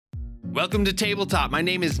Welcome to Tabletop. My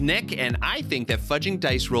name is Nick, and I think that fudging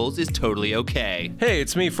dice rolls is totally okay. Hey,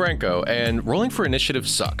 it's me, Franco, and rolling for initiative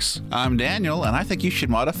sucks. I'm Daniel, and I think you should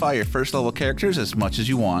modify your first level characters as much as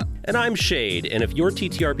you want. And I'm Shade, and if your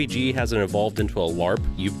TTRPG hasn't evolved into a LARP,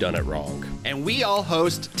 you've done it wrong. And we all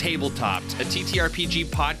host Tabletopped, a TTRPG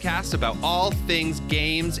podcast about all things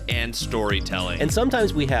games and storytelling. And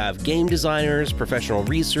sometimes we have game designers, professional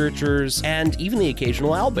researchers, and even the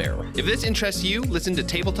occasional owlbear. If this interests you, listen to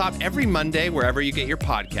Tabletop every Monday wherever you get your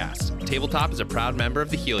podcasts. Tabletop is a proud member of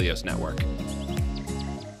the Helios Network.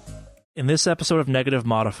 In this episode of Negative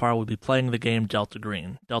Modifier, we'll be playing the game Delta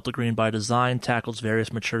Green. Delta Green, by design, tackles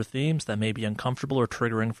various mature themes that may be uncomfortable or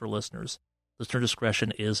triggering for listeners. Listener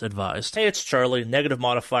discretion is advised. Hey, it's Charlie, Negative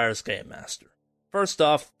Modifier's Game Master. First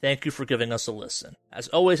off, thank you for giving us a listen. As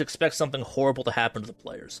always, expect something horrible to happen to the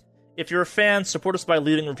players. If you're a fan, support us by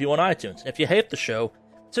leaving a review on iTunes. And if you hate the show,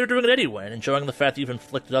 consider doing it anyway and enjoying the fact that you've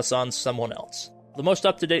inflicted us on someone else. For the most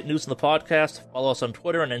up-to-date news in the podcast, follow us on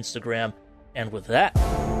Twitter and Instagram. And with that...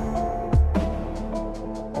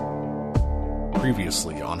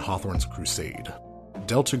 Previously on Hawthorne's Crusade,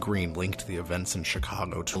 Delta Green linked the events in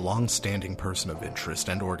Chicago to a long-standing person of interest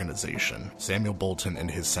and organization, Samuel Bolton and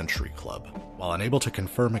his Century Club. While unable to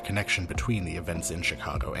confirm a connection between the events in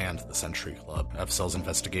Chicago and the Century Club, FCEL's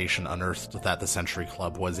investigation unearthed that the Century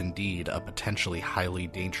Club was indeed a potentially highly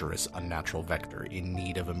dangerous unnatural vector in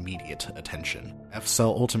need of immediate attention.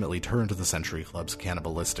 FCEL ultimately turned the Century Club's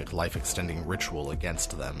cannibalistic, life-extending ritual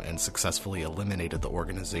against them and successfully eliminated the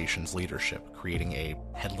organization's leadership, creating a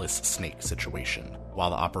headless snake situation.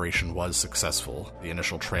 While the operation was successful, the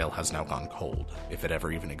initial trail has now gone cold, if it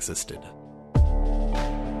ever even existed.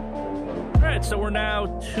 Alright, so we're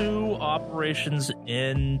now 2 operations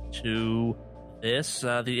into this.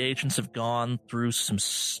 The agents have gone through some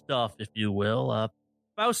stuff, if you will.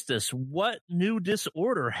 Faustus, what new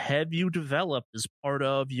disorder have you developed as part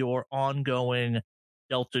of your ongoing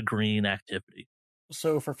Delta Green activity?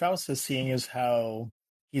 So for Faustus, seeing as how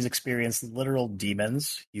he's experienced literal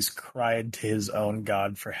demons, he's cried to his own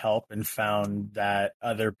god for help and found that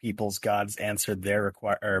other people's gods answered their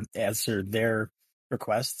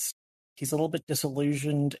requests. He's a little bit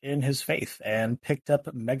disillusioned in his faith and picked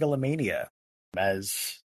up megalomania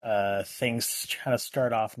as things kind of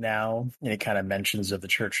start off now. And he kind of mentions of the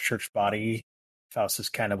church body. Faustus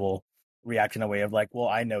kind of will react in a way of like, well,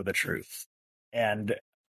 I know the truth. And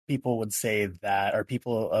people would say that, or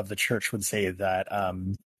people of the church would say that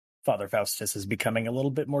Father Faustus is becoming a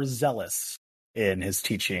little bit more zealous in his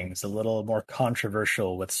teachings, a little more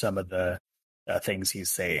controversial with some of the things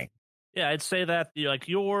he's saying. Yeah, I'd say that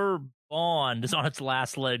your bond is on its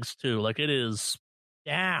last legs too. Like, it is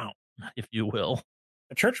down, if you will.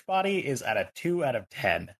 The church body is at a 2 out of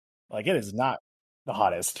 10. Like, it is not the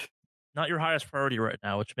hottest. Not your highest priority right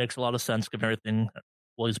now, which makes a lot of sense given everything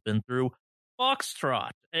he's been through.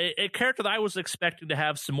 Foxtrot, a character that I was expecting to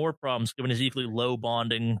have some more problems given his equally low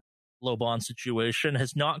bond situation,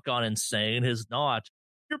 has not gone insane, has not.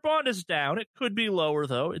 Your bond is down. It could be lower,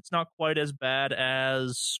 though. It's not quite as bad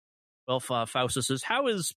as, well, Faustus's. How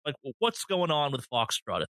is, what's going on with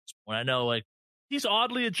Foxtrot at this point? I know, he's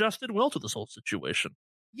oddly adjusted well to this whole situation.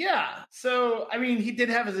 Yeah, so, I mean, he did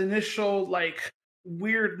have his initial,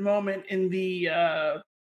 weird moment in the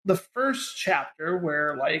first chapter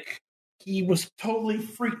where, he was totally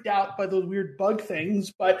freaked out by those weird bug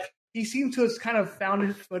things, but he seems to have kind of found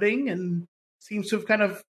his footing and seems to have kind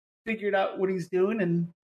of figured out what he's doing and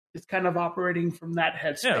is kind of operating from that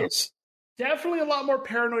headspace. Yeah. Definitely a lot more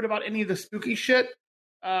paranoid about any of the spooky shit,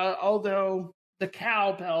 although the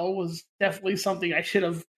cowbell was definitely something I should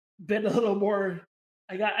have been a little more...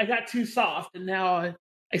 I got too soft, and now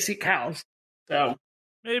I see cows. So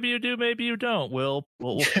maybe you do, maybe you don't. We'll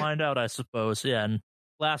find out, I suppose. Yeah, and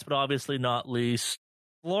last but obviously not least,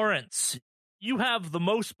 Florence, you have the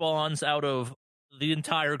most bonds out of the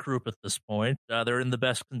entire group at this point. They're in the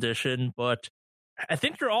best condition, but I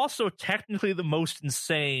think you're also technically the most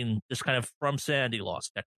insane, just kind of from Sandy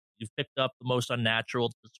Lost. You've picked up the most unnatural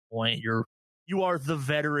at this point. You are the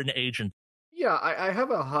veteran agent. Yeah, I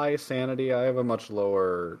have a high sanity. I have a much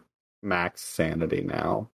lower max sanity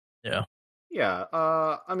now. Yeah. Yeah,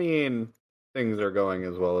 I mean, things are going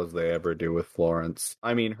as well as they ever do with Florence.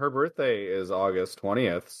 I mean, her birthday is August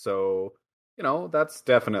 20th, so, that's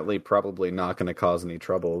definitely probably not going to cause any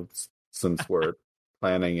trouble since we're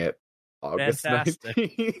planning it August Fantastic.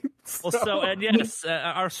 19th. Well, so, and yes,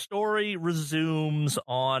 our story resumes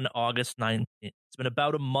on August 19th. It's been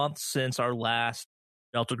about a month since our last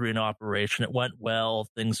Delta Green operation. It went well.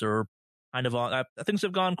 Things are kind of on. Things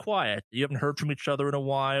have gone quiet. You haven't heard from each other in a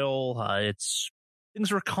while. It's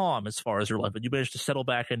things are calm as far as your life, but you managed to settle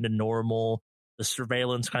back into normal. The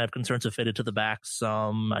surveillance kind of concerns have faded to the back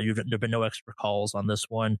some. There have been no extra calls on this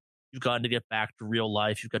one. You've gotten to get back to real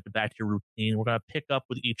life. You've got to back to your routine. We're going to pick up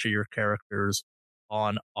with each of your characters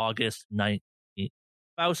on August 19th.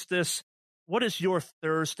 Faustus, what is your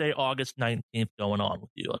Thursday, August 19th going on with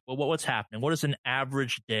you? Like, what's happening? What is an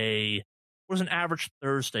average day? What does an average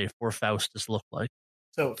Thursday for Faustus look like?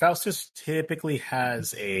 So Faustus typically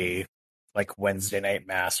has a like Wednesday night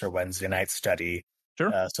mass or Wednesday night study.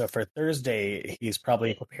 Sure. So for Thursday, he's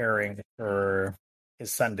probably preparing for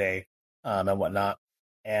his Sunday and whatnot.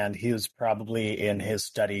 And he was probably in his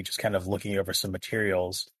study just kind of looking over some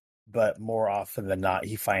materials. But more often than not,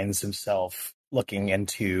 he finds himself looking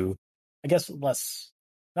into, I guess, less,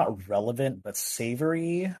 not relevant, but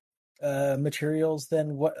savory materials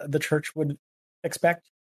than what the church would expect.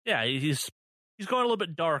 Yeah, he's going a little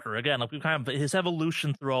bit darker. Again, like we've kind of, his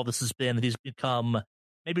evolution through all this has been that he's become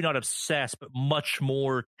maybe not obsessed, but much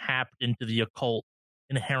more tapped into the occult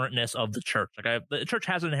inherentness of the church. Like the church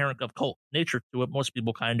has an inherent occult nature to it. Most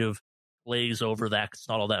people kind of glaze over that because it's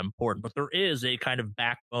not all that important. But there is a kind of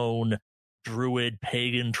backbone druid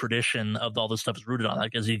pagan tradition of all this stuff is rooted on.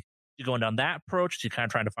 Like, is he going down that approach? Is he kind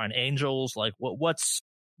of trying to find angels? Like, what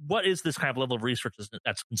is this kind of level of research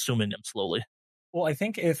that's consuming him slowly? Well, I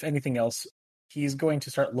think if anything else, he's going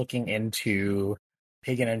to start looking into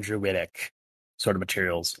pagan and druidic sort of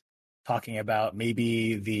materials, talking about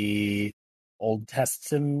maybe the Old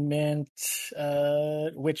Testament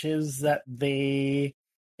witches that they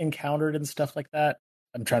encountered and stuff like that.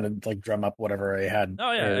 I'm trying to like drum up whatever I had.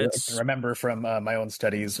 Oh yeah, I remember from my own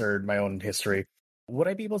studies or my own history. Would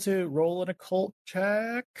I be able to roll an occult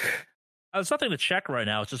check? It's nothing to check right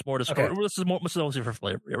now. It's just more to Okay. This is mostly for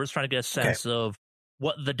flavor. We're just trying to get a sense of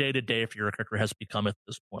what the day-to-day for your character has become at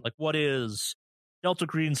this point. Like, what is Delta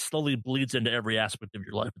Green slowly bleeds into every aspect of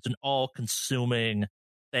your life. It's an all-consuming,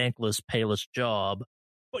 thankless, payless job.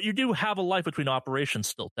 But you do have a life between operations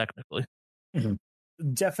still, technically.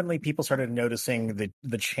 Mm-hmm. Definitely people started noticing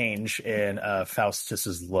the change in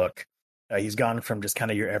Faustus's look. He's gone from just kind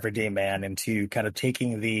of your everyday man into kind of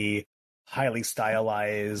taking the highly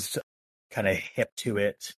stylized, kind of hip to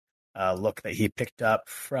it look that he picked up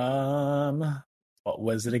from, what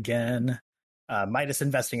was it again? Midas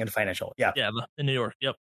Investing and Financial. Yeah, in New York.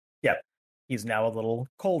 Yep. He's now a little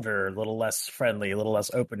colder, a little less friendly, a little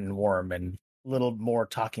less open and warm, and a little more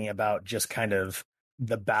talking about just kind of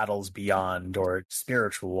the battles beyond or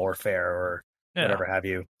spiritual warfare or whatever have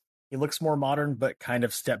you. He looks more modern, but kind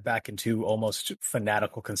of stepped back into almost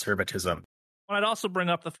fanatical conservatism. Well, I'd also bring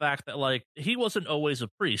up the fact that, like, he wasn't always a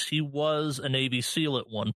priest. He was a Navy SEAL at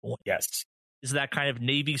one point. Yes. Is that kind of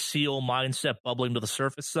Navy SEAL mindset bubbling to the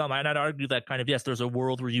surface some? And I'd argue that kind of, yes, there's a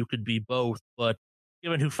world where you could be both, but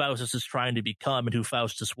given who Faustus is trying to become and who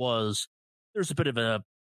Faustus was, there's a bit of a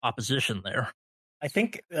opposition there. I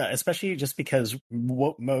think, especially just because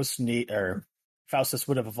what Faustus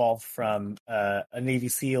would have evolved from a Navy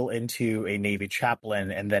SEAL into a Navy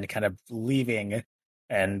chaplain and then kind of leaving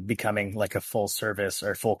and becoming like a full service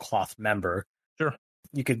or full cloth member. Sure.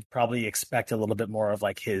 You could probably expect a little bit more of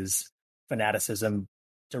like his fanaticism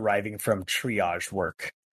deriving from triage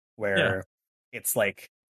work, where it's like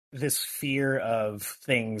this fear of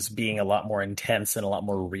things being a lot more intense and a lot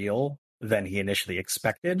more real than he initially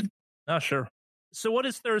expected. Oh, sure. So what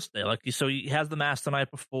is Thursday? Like, so he has the mass the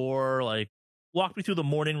night before. Like, walk me through the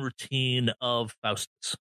morning routine of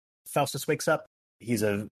Faustus. Faustus wakes up. He's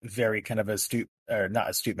a very kind of astute, or not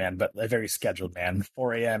astute man, but a very scheduled man.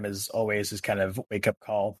 4 a.m. is always his kind of wake-up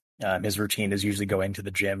call. His routine is usually going to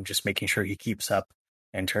the gym, just making sure he keeps up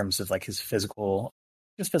in terms of like his physical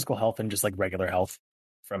health and just like regular health.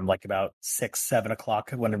 From like about 6, 7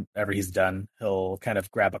 o'clock, whenever he's done, he'll kind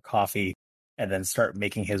of grab a coffee and then start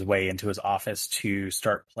making his way into his office to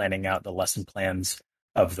start planning out the lesson plans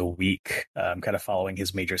of the week, kind of following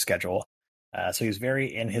his major schedule. So he's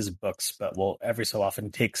very in his books, but will every so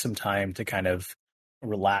often take some time to kind of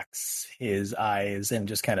relax his eyes and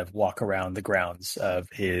just kind of walk around the grounds of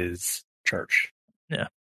his church. Yeah.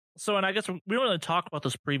 So, and I guess we don't really talk about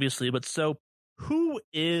this previously, but so who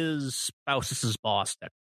is Faustus's boss?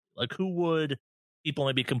 Like, who would people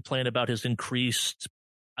maybe complain about his increased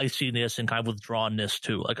iciness and kind of withdrawnness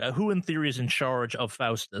to? Like, who in theory is in charge of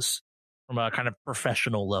Faustus from a kind of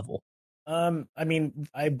professional level? I mean,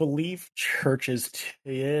 I believe churches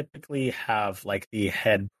typically have like the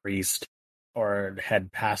head priest or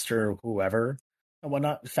head pastor, or whoever and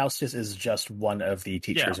whatnot. Faustus is just one of the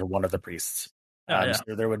teachers or one of the priests.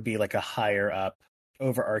 So there would be like a higher up,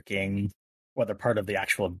 overarching, whether part of the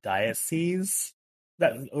actual diocese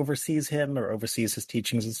that oversees him or oversees his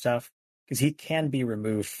teachings and stuff. because he can be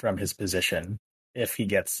removed from his position if he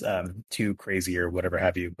gets too crazy or whatever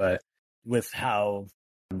have you. But with how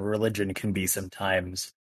religion can be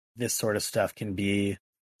sometimes, this sort of stuff can be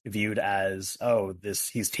viewed as, oh,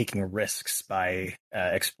 he's taking risks by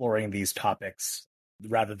exploring these topics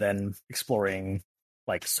rather than exploring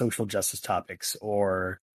like social justice topics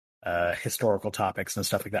or historical topics and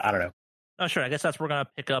stuff like that. I don't know. Oh, sure. I guess that's where we're going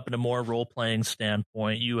to pick up in a more role-playing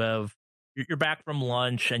standpoint. You're back from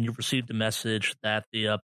lunch and you've received a message that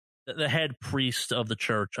the head priest of the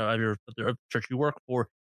church, the church you work for,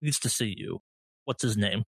 needs to see you. What's his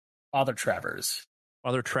name? Father Travers.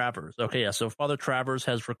 Father Travers. Okay, yeah. So Father Travers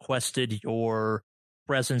has requested your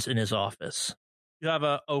presence in his office. You have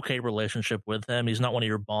a okay relationship with him. He's not one of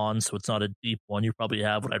your bonds, so it's not a deep one. You probably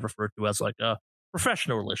have what I'd refer to as like a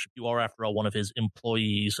professional relationship. You are, after all, one of his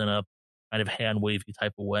employees in a kind of hand-wavy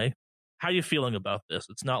type of way. How are you feeling about this?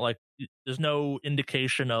 It's not like there's no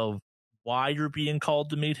indication of why you're being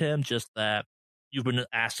called to meet him, just that you've been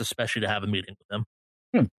asked especially to have a meeting with him.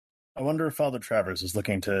 I wonder if Father Travers is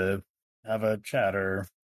looking to have a chat or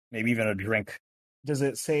maybe even a drink. Does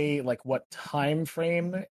it say like what time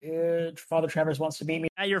frame Father Travers wants to meet me?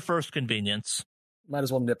 At your first convenience. Might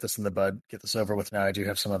as well nip this in the bud, get this over with now. I do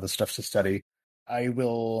have some other stuff to study. I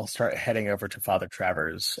will start heading over to Father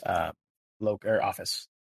Travers' office.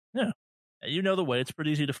 Yeah. You know the way. It's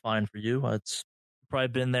pretty easy to find for you. It's probably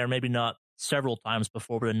been there, maybe not several times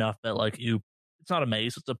before, but enough that like it's not a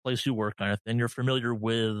maze. It's a place you work kind of thing. You're familiar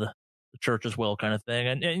with the church as well kind of thing.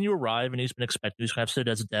 And you arrive and he's been expecting, he's kind of sit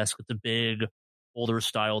at his desk. It's a big, older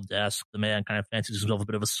style desk. The man kind of fancies himself a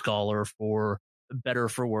bit of a scholar, for better or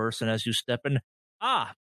for worse. And as you step in,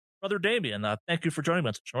 Brother Damien, thank you for joining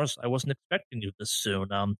us. I wasn't expecting you this soon.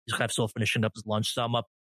 He's kind of still finishing up his lunch. So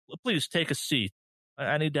please take a seat.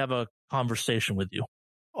 I need to have a conversation with you.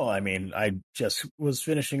 Oh, I mean, I just was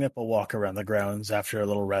finishing up a walk around the grounds after a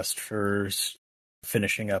little rest for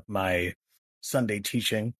finishing up my Sunday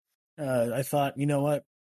teaching. I thought, you know what?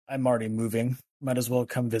 I'm already moving. Might as well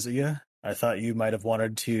come visit you. I thought you might have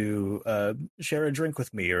wanted to share a drink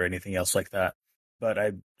with me or anything else like that. But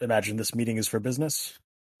I imagine this meeting is for business.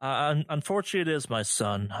 Unfortunately, it is, my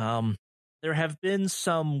son. There have been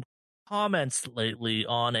some comments lately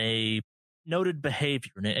on a noted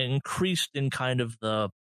behavior and increased in kind of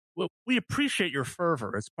we appreciate your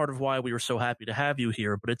fervor. It's part of why we were so happy to have you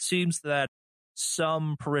here. But it seems that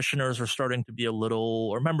some parishioners are starting to be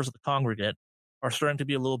or members of the congregate are starting to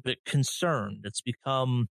be a little bit concerned. It's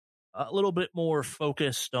become a little bit more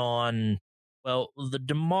focused on, the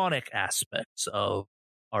demonic aspects of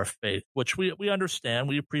our faith, which we understand.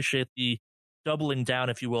 We appreciate the doubling down,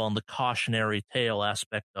 if you will, on the cautionary tale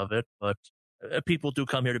aspect of it. But people do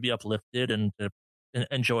come here to be uplifted and to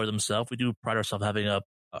enjoy themselves. We do pride ourselves having a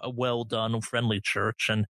well-done, friendly church.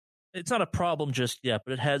 And it's not a problem just yet,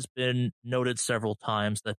 but it has been noted several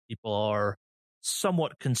times that people are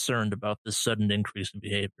somewhat concerned about this sudden increase in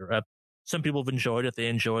behavior. Some people have enjoyed it. They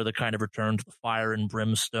enjoy the kind of return to the fire and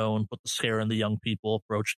brimstone, put the scare in the young people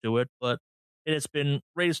approach to it. But it has been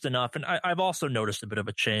raised enough. And I've also noticed a bit of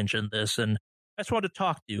a change in this. And I just wanted to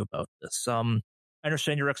talk to you about this. I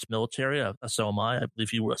understand you're ex-military. So am I. I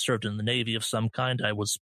believe you served in the Navy of some kind. I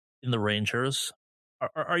was in the Rangers.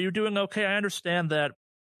 Are you doing okay? I understand that,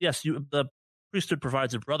 yes, the priesthood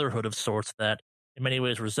provides a brotherhood of sorts that in many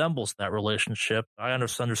ways resembles that relationship. I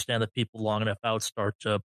understand that people long enough out start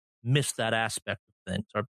to miss that aspect of things.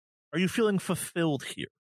 Are you feeling fulfilled here?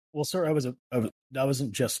 Well, sir, I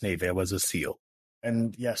wasn't just Navy. I was a SEAL.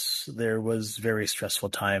 And yes, there was very stressful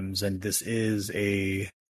times, and this is a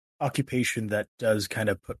occupation that does kind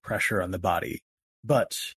of put pressure on the body.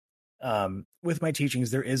 But with my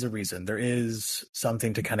teachings, there is a reason. There is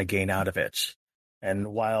something to kind of gain out of it.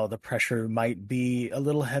 And while the pressure might be a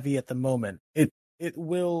little heavy at the moment, it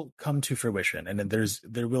will come to fruition. And then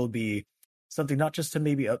there will be something not just to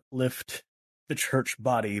maybe uplift the church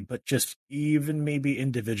body, but just even maybe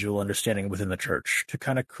individual understanding within the church to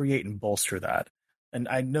kind of create and bolster that. And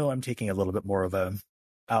I know I'm taking a little bit more of a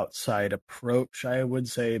outside approach, I would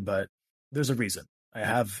say, but there's a reason. I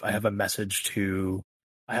have a message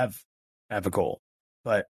I have a goal.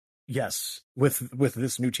 But yes, with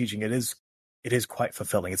this new teaching, it is quite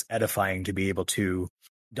fulfilling. It's edifying to be able to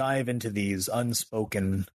dive into these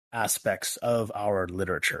unspoken aspects of our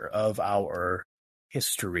literature, of our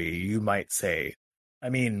history, you might say. I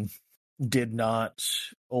mean, did not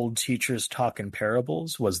old teachers talk in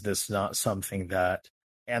parables? Was this not something that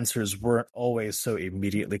answers weren't always so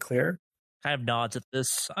immediately clear? Kind of nods at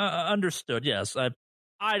this. Understood, yes.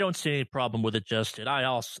 I don't see any problem with it just yet. I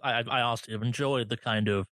also have enjoyed the kind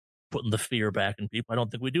of putting the fear back in people. I don't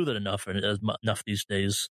think we do that enough these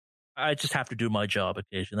days. I just have to do my job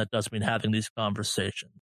occasionally. That does mean having these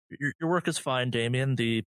conversations. Your work is fine, Damien.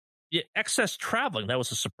 The excess traveling, that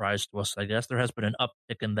was a surprise to us, I guess. There has been an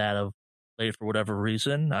uptick in that of late for whatever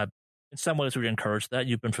reason. In some ways, we encourage that.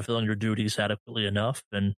 You've been fulfilling your duties adequately enough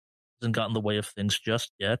and hasn't gotten in the way of things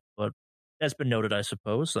just yet, but it has been noted, I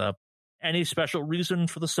suppose. Any special reason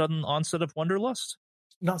for the sudden onset of wanderlust?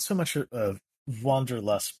 Not so much of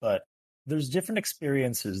wanderlust, but there's different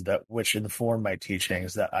experiences that which inform my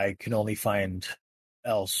teachings that I can only find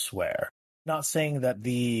elsewhere. Not saying that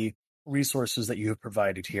the resources that you have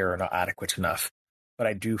provided here are not adequate enough, but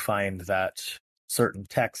I do find that certain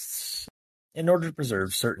texts, in order to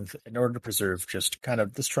preserve just kind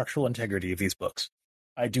of the structural integrity of these books,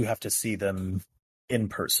 I do have to see them in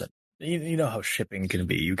person. You know how shipping can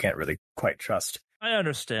be. You can't really quite trust. I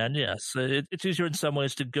understand, yes. It's easier in some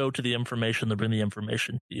ways to go to the information than bring the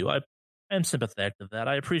information to you. I am sympathetic to that.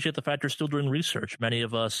 I appreciate the fact you're still doing research.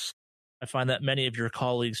 I find that many of your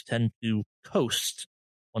colleagues tend to coast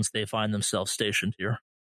once they find themselves stationed here.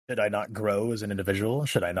 Should I not grow as an individual?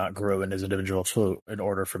 Should I not grow as an individual in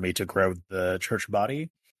order for me to grow the church body?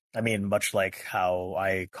 I mean, much like how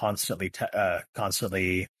I constantly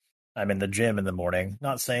I'm in the gym in the morning.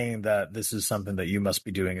 Not saying that this is something that you must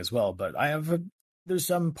be doing as well, but there's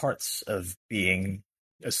some parts of being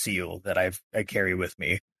a SEAL that I carry with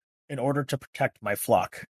me. In order to protect my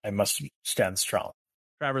flock, I must stand strong.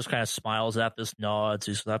 Travers kind of smiles at this, nods.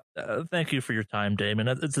 He's like, thank you for your time, Damon.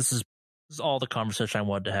 This is all the conversation I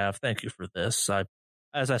wanted to have. Thank you for this.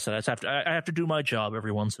 As I said, I have to do my job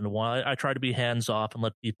every once in a while. I try to be hands off and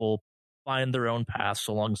let people find their own path,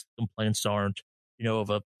 so long as the complaints aren't,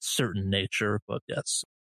 of a certain nature. But yes,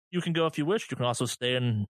 you can go if you wish. You can also stay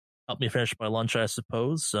and help me finish my lunch, I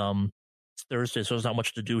suppose. It's Thursday, so there's not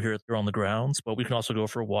much to do here on the grounds, but we can also go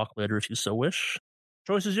for a walk later if you so wish.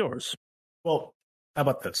 Choice is yours. Well, how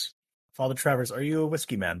about this? Father Travers, are you a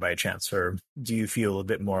whiskey man by chance, or do you feel a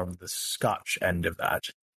bit more of the Scotch end of that?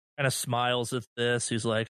 Kind of smiles at this. He's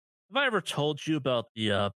like, have I ever told you about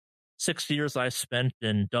the 6 years I spent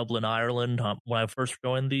in Dublin, Ireland when I first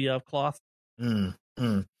joined the cloth?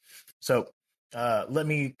 So let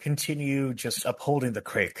me continue just upholding the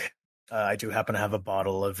crake. I do happen to have a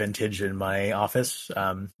bottle of vintage in my office.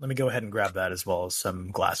 Let me go ahead and grab that as well as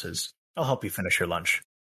some glasses. I'll help you finish your lunch.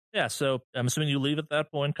 Yeah, so I'm assuming you leave at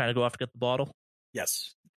that point, kind of go off to get the bottle?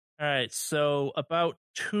 Yes. All right, so about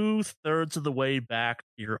 2/3 of the way back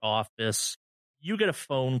to your office, you get a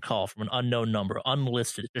phone call from an unknown number,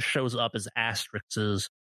 unlisted. It just shows up as asterisks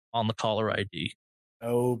on the caller ID.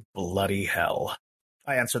 Oh, bloody hell.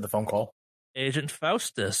 I answered the phone call. Agent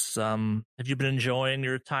Faustus, have you been enjoying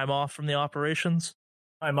your time off from the operations?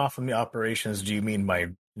 I'm off from the operations. Do you mean my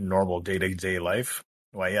normal day-to-day life?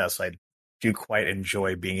 Why, yes, I do quite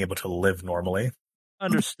enjoy being able to live normally.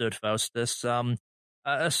 Understood, Faustus.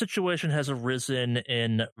 A situation has arisen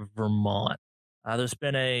in Vermont. There's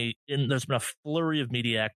been a flurry of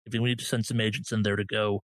media activity. We need to send some agents in there to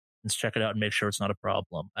go and check it out and make sure it's not a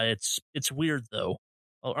problem. It's weird though.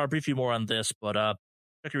 I'll brief you more on this, but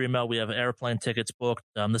check your email. We have airplane tickets booked.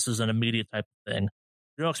 This is an immediate type of thing.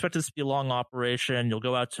 You don't expect this to be a long operation. You'll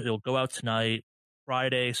go out tonight,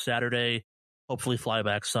 Friday, Saturday, hopefully fly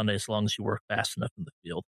back Sunday as long as you work fast enough in the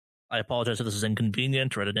field. I apologize if this is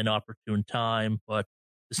inconvenient or at an inopportune time, but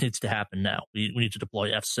this needs to happen now. We need to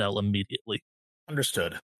deploy FCEL immediately.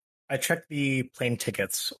 Understood. I checked the plane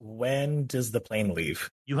tickets. When does the plane leave?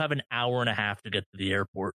 You have an hour and a half to get to the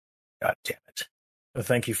airport. God damn it. Well,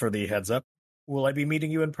 thank you for the heads up. Will I be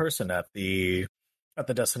meeting you in person at the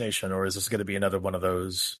destination, or is this going to be another one of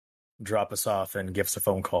those drop us off and give us a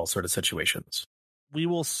phone call sort of situations? We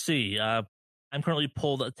will see. I'm currently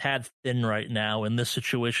pulled a tad thin right now, and this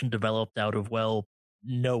situation developed out of,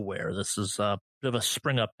 nowhere. This is a bit of a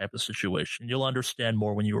spring up type of situation. You'll understand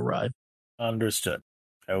more when you arrive. Understood.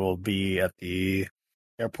 I will be at the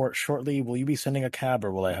airport shortly. Will you be sending a cab,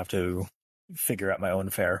 or will I have to figure out my own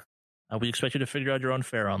fare? We expect you to figure out your own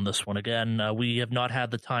fare on this one. Again, we have not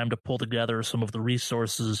had the time to pull together some of the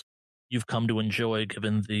resources you've come to enjoy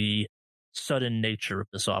given the sudden nature of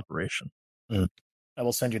this operation. I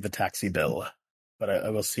will send you the taxi bill, but I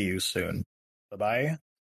will see you soon. Bye-bye.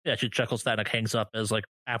 Yeah, she chuckles that and hangs up as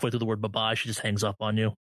halfway through the word bye-bye, she just hangs up on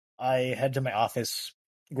you. I head to my office,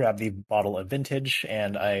 grab the bottle of vintage,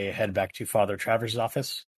 and I head back to Father Travers'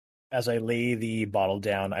 office. As I lay the bottle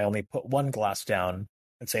down, I only put one glass down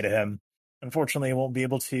and say to him, unfortunately, I won't be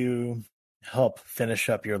able to help finish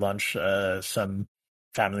up your lunch. Some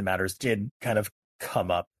family matters did kind of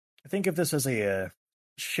come up. I think of this as a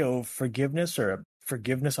show of forgiveness or a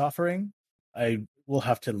forgiveness offering. I will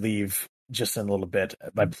have to leave just in a little bit.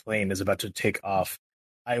 My plane is about to take off.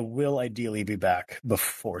 I will ideally be back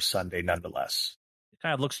before Sunday nonetheless. He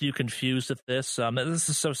kind of looks at you confused at this. This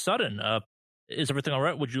is so sudden. Is everything all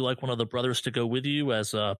right? Would you like one of the brothers to go with you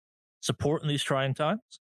as support in these trying times?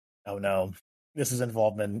 Oh no, this is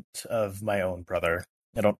involvement of my own brother.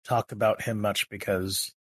 I don't talk about him much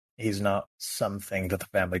because he's not something that the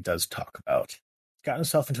family does talk about. He's got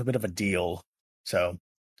himself into a bit of a deal, so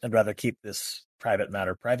I'd rather keep this private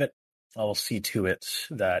matter private. I will see to it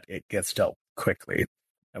that it gets dealt quickly.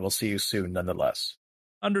 I will see you soon nonetheless.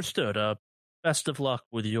 Understood. Best of luck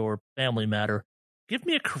with your family matter. Give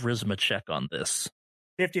me a charisma check on this.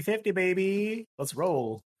 50-50, baby. Let's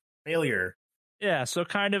roll. Failure. Yeah, so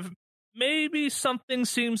kind of maybe something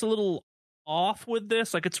seems a little off with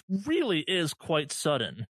this. Like, it really is quite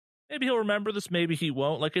sudden. Maybe he'll remember this, maybe he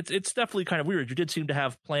won't. Like, it's definitely kind of weird. You did seem to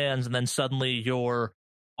have plans, and then suddenly you're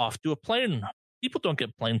off to a plane. People don't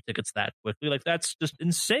get plane tickets that quickly. Like, that's just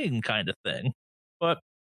insane kind of thing. But,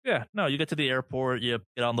 yeah, no, you get to the airport, you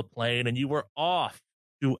get on the plane, and you were off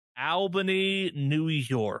to Albany, New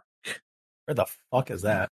York. Where the fuck is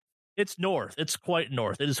that? It's north. It's quite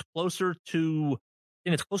north. It is closer to, I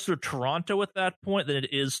think it's closer to Toronto at that point than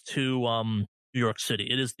it is to New York City.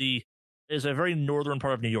 It is a very northern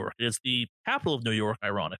part of New York. It is the capital of New York,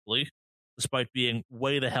 ironically, despite being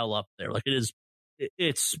way the hell up there. Like,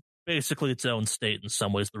 it's basically its own state in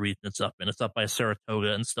some ways, the region it's up in. It's up by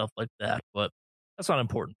Saratoga and stuff like that, but that's not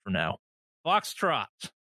important for now. Foxtrot.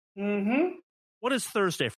 Mm-hmm. What is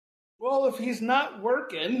Thursday? Well, if he's not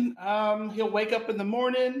working, he'll wake up in the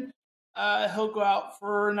morning. He'll go out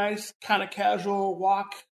for a nice kind of casual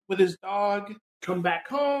walk with his dog, come back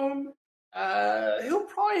home. He'll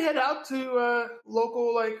probably head out to a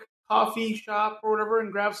local coffee shop or whatever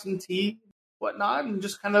and grab some tea, whatnot, and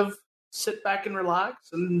just kind of sit back and relax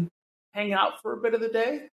and hang out for a bit of the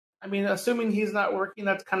day. I mean, assuming he's not working,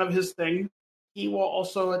 that's kind of his thing. He will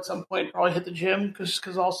also at some point probably hit the gym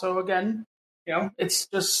because also, again, it's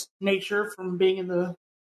just nature from being in the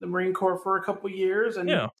Marine Corps for a couple years and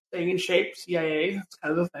staying in shape, CIA, that's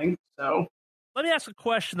kind of the thing. So, let me ask a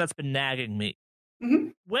question that's been nagging me. Mm-hmm.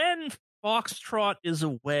 When Foxtrot is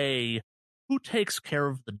away, who takes care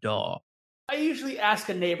of the dog? I usually ask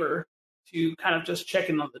a neighbor to kind of just check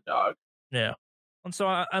in on the dog. Yeah. And so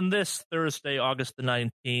on this Thursday, August the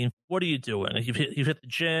 19th, what are you doing? You've hit the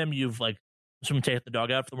gym, you've taken the dog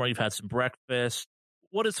out for the morning, you've had some breakfast.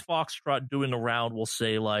 What is Foxtrot doing around, we'll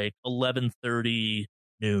say, 11:30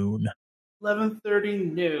 noon?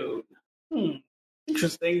 11:30 noon.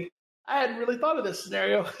 Interesting. I hadn't really thought of this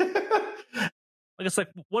scenario.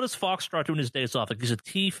 What does Foxtrot do in his days off? Like, he's a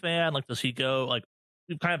tea fan? Like, does he go,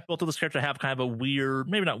 we've kind of built this character to have kind of a weird,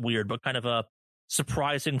 maybe not weird, but kind of a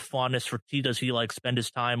surprising fondness for tea. Does he, spend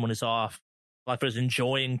his time when he's off, he's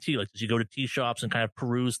enjoying tea? Does he go to tea shops and kind of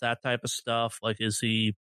peruse that type of stuff? Is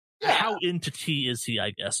he... Yeah. How into tea is he,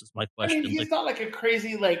 I guess, is my question. I mean, he's not a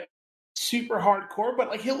crazy, super hardcore,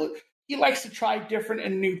 but, he likes to try different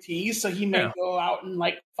and new teas, so he may go out and,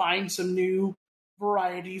 find some new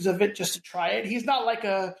varieties of it just to try it. He's not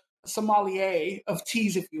a sommelier of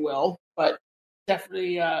teas, if you will, but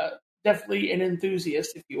definitely an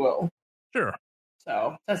enthusiast, if you will. Sure.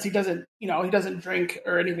 So, since he doesn't, he doesn't drink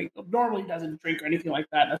or anything, normally he doesn't drink or anything like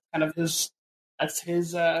that, that's kind of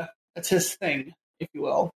that's his thing, if you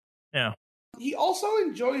will. Yeah. He also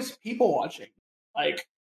enjoys people watching.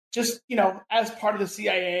 Just, as part of the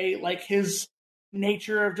CIA, his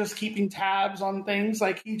nature of just keeping tabs on things.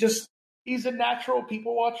 He's a natural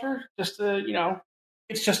people watcher. Just to,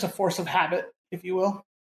 it's just a force of habit, if you will.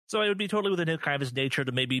 So it would be totally within kind of his nature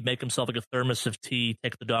to maybe make himself a thermos of tea,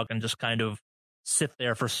 take the dog, and just kind of sit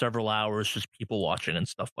there for several hours, just people watching and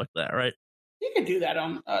stuff like that, right? You could do that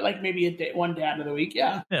on, maybe one day out of the week,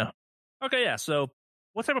 yeah. Yeah. Okay, yeah, so...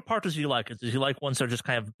 what type of park does he like? Does he like ones that are just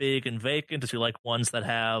kind of big and vacant? Does he like ones that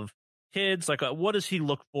have kids? What does he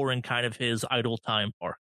look for in kind of his idle time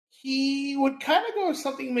park? He would kind of go with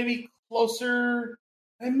something maybe closer.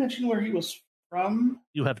 I mentioned where he was from.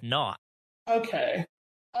 You have not. Okay.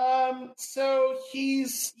 So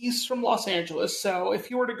he's from Los Angeles. So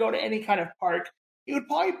if you were to go to any kind of park, he would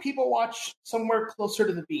probably people watch somewhere closer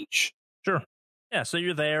to the beach. Sure. Yeah. So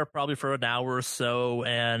you're there probably for an hour or so,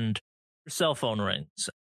 and your cell phone rings.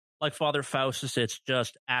 Like Father Faustus, it's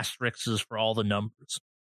just asterisks for all the numbers.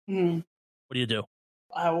 Mm. What do you do?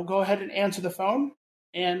 I will go ahead and answer the phone,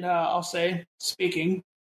 and I'll say, speaking.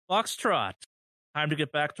 Foxtrot, time to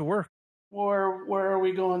get back to work. Where are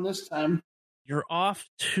we going this time? You're off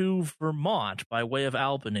to Vermont by way of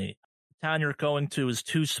Albany. The town you're going to is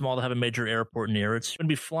too small to have a major airport near. It's going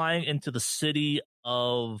to be flying into the city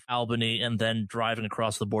of Albany and then driving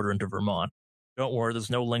across the border into Vermont. Don't worry, there's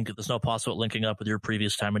no possible linking up with your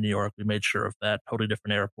previous time in New York. We made sure of that. Totally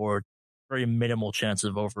different airport. Very minimal chance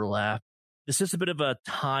of overlap. This is a bit of a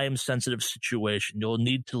time-sensitive situation. You'll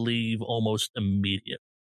need to leave almost immediate.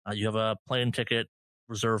 You have a plane ticket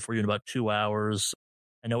reserved for you in about 2 hours.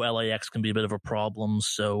 I know LAX can be a bit of a problem,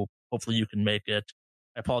 so hopefully you can make it.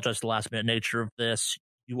 I apologize for the last-minute nature of this.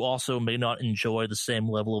 You also may not enjoy the same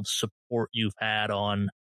level of support you've had on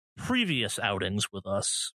previous outings with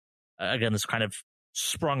us. Again, it's kind of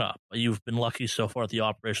sprung up. You've been lucky so far. The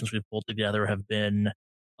operations we've pulled together have been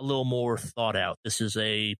a little more thought out. This is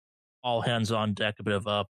a all hands on deck, a bit of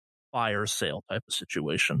a fire sale type of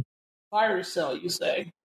situation. Fire sale, you say?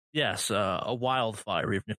 Yes, a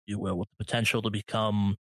wildfire, even if you will, with the potential to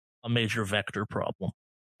become a major vector problem.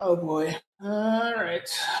 Oh boy. All right.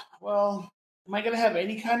 Well, am I going to have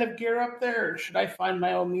any kind of gear up there, or should I find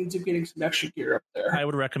my own means of getting some extra gear up there? I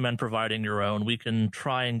would recommend providing your own. We can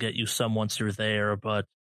try and get you some once you're there, but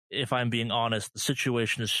if I'm being honest, the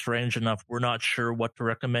situation is strange enough. We're not sure what to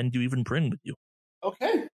recommend you even bring with you.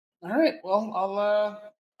 Okay. All right. Well,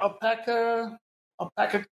 I'll pack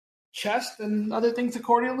a chest and other things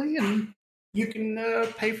accordingly, and you can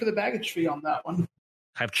pay for the baggage fee on that one.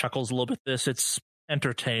 I've chuckles a little bit. It's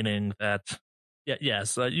entertaining that.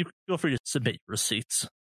 Yes. You feel free to submit your receipts.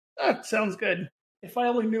 Sounds good. If I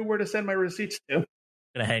only knew where to send my receipts to.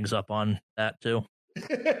 Gonna hangs up on that too.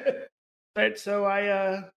 Right. So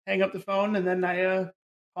I hang up the phone, and then I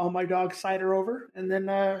call my dog Cider over, and then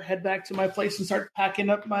head back to my place and start packing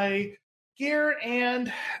up my gear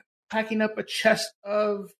and packing up a chest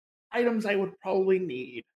of items I would probably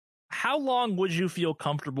need. How long would you feel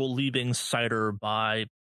comfortable leaving Cider by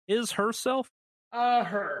herself?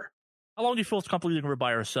 Her. How long do you feel comfortable leaving her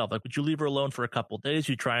by herself? Like, would you leave her alone for a couple of days?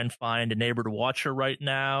 You try and find a neighbor to watch her right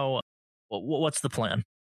now? What's the plan?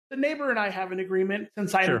 The neighbor and I have an agreement.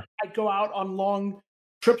 Since I go out on long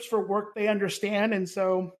trips for work, they understand. And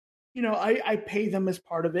so, I pay them as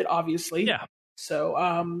part of it, obviously. Yeah.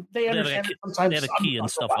 So they understand that sometimes they have a key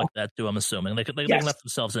and stuff like that too, I'm assuming. They can let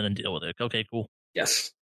themselves in and deal with it. Okay, cool.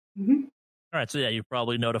 Yes. Mm-hmm. All right, so yeah, you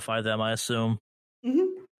probably notify them, I assume. Mm-hmm.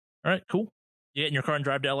 All right, cool. You get in your car and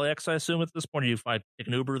drive to LAX, I assume, at this point? Or you take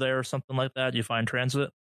an Uber there or something like that? Do you find transit?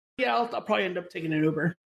 Yeah, I'll probably end up taking an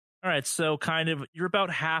Uber. All right, so kind of, you're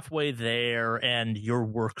about halfway there and your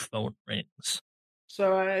work phone rings.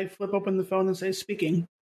 So I flip open the phone and say, speaking.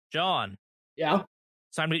 John. Yeah?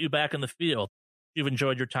 It's time to get you back in the field. You've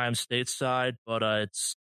enjoyed your time stateside, but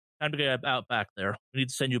it's time to get out back there. We need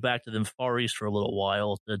to send you back to the Far East for a little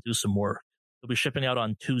while to do some work. We'll be shipping out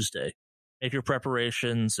on Tuesday. Make your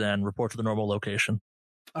preparations and report to the normal location.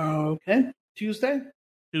 Okay. Tuesday?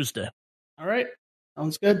 Tuesday. All right.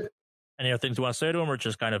 Sounds good. Any other things you want to say to him, or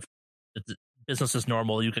just kind of business as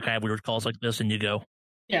normal? You can kind of have weird calls like this and you go.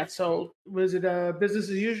 Yeah, so was it business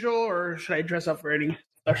as usual, or should I dress up for any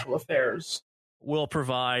special affairs? We'll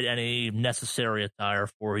provide any necessary attire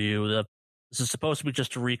for you. This is supposed to be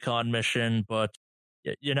just a recon mission, but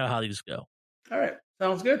you know how these go. All right.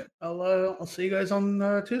 Sounds good. I'll see you guys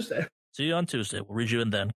on Tuesday. See you on Tuesday. We'll read you in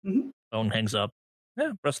then. Mm-hmm. Phone hangs up.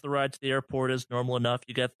 Yeah, rest of the ride to the airport is normal enough.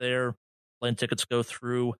 You get there. Plane tickets go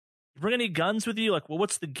through. You bring any guns with you?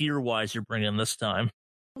 What's the gear-wise you're bringing this time?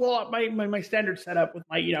 Well, my standard setup with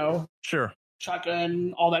my, Sure,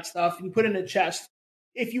 shotgun, all that stuff, you put in a chest.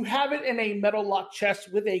 If you have it in a metal lock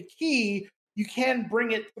chest with a key, you can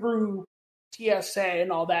bring it through TSA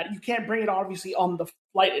and all that. You can't bring it obviously on the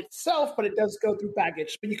flight itself, but it does go through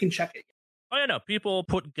baggage, but you can check it. Oh, yeah, no. People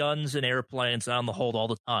put guns in airplanes on the hold all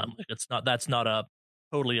the time. That's not a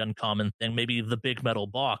totally uncommon thing. Maybe the big metal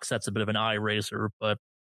box, that's a bit of an eye raiser, but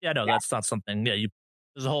that's not something. Yeah,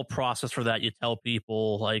 there's a whole process for that. You tell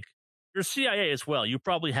people, you're CIA as well. You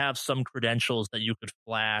probably have some credentials that you could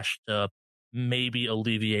flash to maybe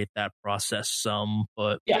alleviate that process some,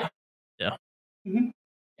 but yeah. Mm-hmm.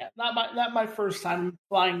 Yeah, not my first time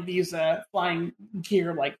flying these flying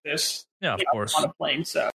gear like this. Yeah, of course. On a plane,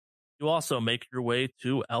 so. You also make your way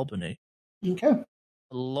to Albany. Okay.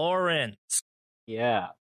 Lawrence. Yeah.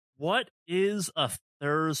 What is a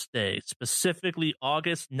Thursday, specifically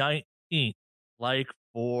August 19th, like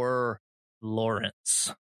for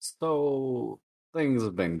Lawrence? So things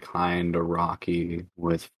have been kind of rocky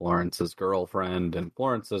with Florence's girlfriend, and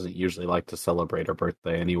Florence doesn't usually like to celebrate her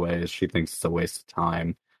birthday anyways. She thinks it's a waste of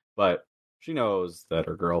time, but she knows that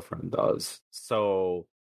her girlfriend does. So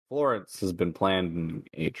Florence has been planning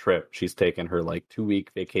a trip. She's taken her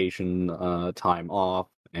 2-week vacation time off,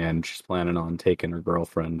 and she's planning on taking her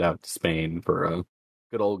girlfriend out to Spain for a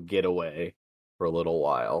good old getaway for a little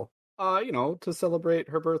while. To celebrate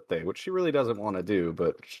her birthday, which she really doesn't want to do,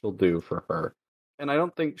 but she'll do for her. and I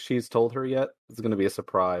don't think she's told her yet. It's going to be a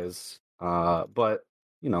surprise. But,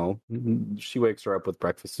 she wakes her up with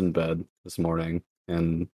breakfast in bed this morning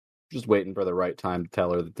and just waiting for the right time to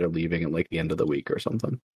tell her that they're leaving at like the end of the week or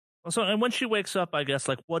something. So, and when she wakes up, I guess,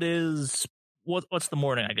 like, what's the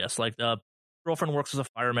morning, I guess? Like, the girlfriend works as a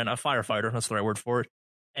firefighter, that's the right word for it.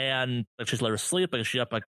 And like, she's let her sleep. Like, is she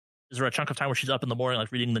up, like, is there a chunk of time where she's up in the morning,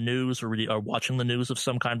 like reading the news or watching the news of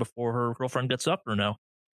some kind before her girlfriend gets up, or no?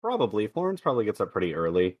 Probably. Florence probably gets up pretty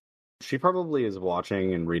early. She probably is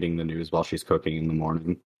watching and reading the news while she's cooking in the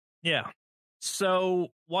morning. Yeah. So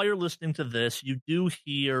while you're listening to this, you do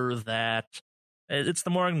hear that it's the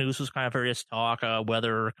morning news, was kind of various talk,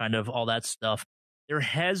 weather, kind of all that stuff. There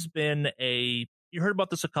has been you heard about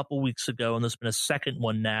this a couple weeks ago, and there's been a second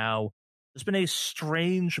one now. There's been a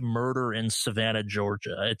strange murder in Savannah,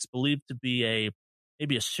 Georgia. It's believed to be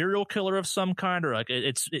maybe a serial killer of some kind, or like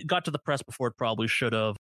it got to the press before it probably should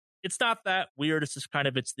have. It's not that weird. It's just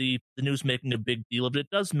it's the news making a big deal of it. It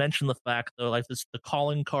does mention the fact, though, like the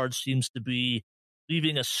calling card seems to be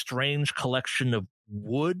leaving a strange collection of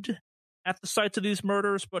wood at the sites of these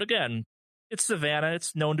murders. But again, it's Savannah.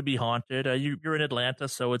 It's known to be haunted. You're in Atlanta,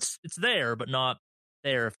 so it's there, but not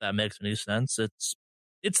there, if that makes any sense.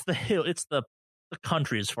 It's the hill. It's the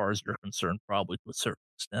country as far as you're concerned, probably to a certain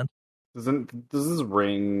extent. Does this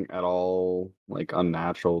ring at all like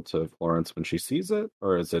unnatural to Florence when she sees it,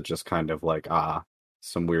 or is it just kind of like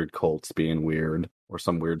some weird cults being weird, or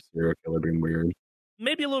some weird serial killer being weird?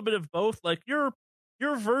 Maybe a little bit of both. Like you're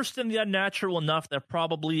versed in the unnatural enough that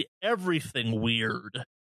probably everything weird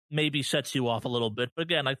maybe sets you off a little bit. But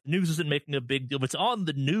again, like the news isn't making a big deal. But it's on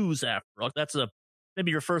the news after all. Like, that's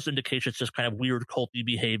maybe your first indication. It's just kind of weird culty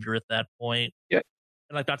behavior at that point. Yeah,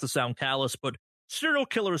 and like not to sound callous, but serial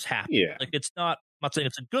killers happen. Yeah. Like I'm not saying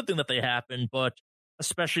it's a good thing that they happen, but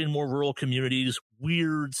especially in more rural communities,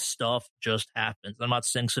 weird stuff just happens. I'm not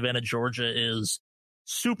saying Savannah, Georgia is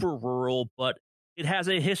super rural, but it has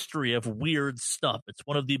a history of weird stuff. It's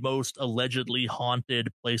one of the most allegedly haunted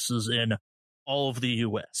places in all of the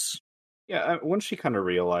U.S. Yeah, once she kind of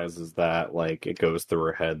realizes that, like, it goes through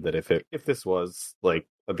her head that if this was like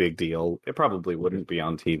a big deal, it probably wouldn't be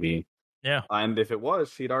on TV. Yeah. And if it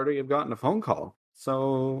was, she'd already have gotten a phone call.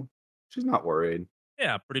 So she's not worried.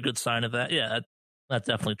 Yeah, pretty good sign of that. Yeah, that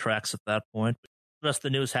definitely tracks at that point. The rest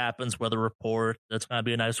of the news happens, weather report, it's going to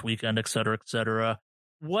be a nice weekend, et cetera, et cetera.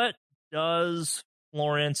 What does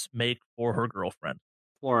Florence make for her girlfriend?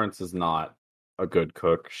 Florence is not a good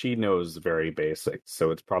cook. She knows very basic,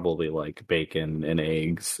 so it's probably like bacon and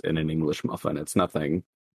eggs and an English muffin. It's nothing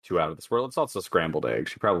too out of this world. It's also scrambled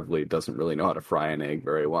eggs. She probably doesn't really know how to fry an egg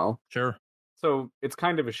very well. Sure. So it's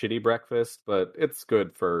kind of a shitty breakfast, but it's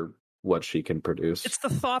good for what she can produce. It's the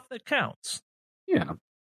thought that counts. Yeah.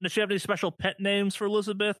 Does she have any special pet names for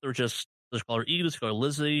Elizabeth, or just does she call her Edith, does she call her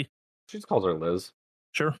Lizzie? She just calls her Liz.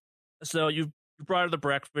 Sure. So you brought her the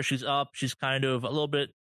breakfast. She's up. She's kind of a little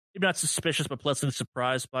bit, maybe not suspicious, but pleasantly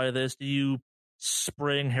surprised by this. Do you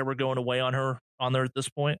spring "Hey, we're going away" on there at this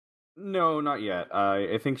point? No, not yet.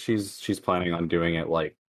 I think she's planning on doing it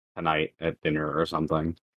like tonight at dinner or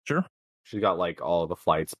something. Sure. She's got like all the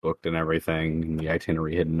flights booked and everything, and the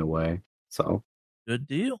itinerary hidden away. So good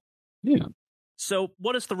deal. Yeah. So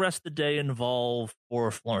what does the rest of the day involve for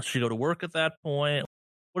Florence? Does she go to work at that point?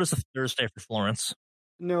 What is the Thursday for Florence?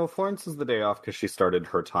 No, Florence is the day off because she started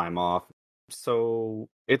her time off. So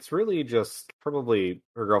it's really just probably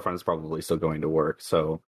her girlfriend's probably still going to work.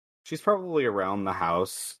 So she's probably around the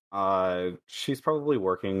house. She's probably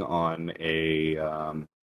working on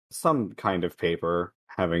some kind of paper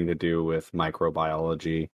having to do with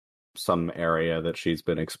microbiology, some area that she's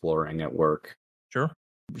been exploring at work. Sure.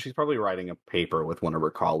 She's probably writing a paper with one of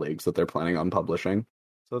her colleagues that they're planning on publishing.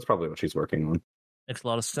 So that's probably what she's working on. Makes a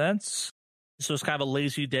lot of sense. So it's kind of a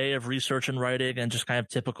lazy day of research and writing and just kind of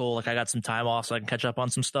typical, like I got some time off so I can catch up on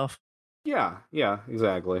some stuff. Yeah,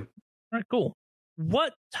 exactly. All right, cool.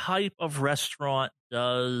 What type of restaurant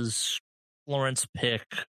does Florence pick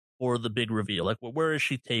for the big reveal? Like, where is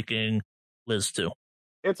she taking Liz to?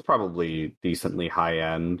 It's probably decently high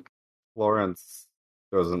end. Florence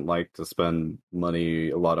doesn't like to spend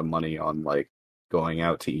a lot of money on like going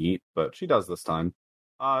out to eat, but she does this time.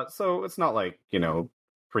 So it's not like,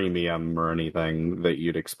 premium or anything that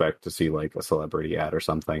you'd expect to see like a celebrity ad or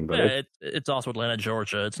something. But yeah, it's also Atlanta,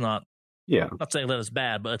 Georgia. It's not. Yeah. I'm not saying Atlanta's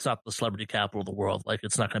bad, but it's not the celebrity capital of the world. Like,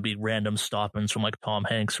 it's not going to be random stop-ins from like Tom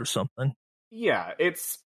Hanks or something. Yeah,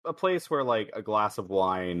 it's a place where like a glass of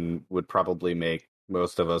wine would probably make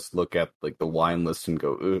most of us look at like the wine list and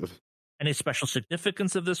go, ugh. Any special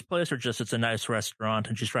significance of this place, or just it's a nice restaurant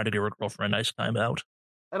and she's trying to give her girlfriend a nice time out?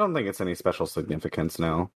 I don't think it's any special significance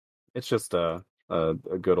now. It's just a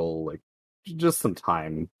a good old like just some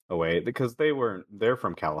time away because they're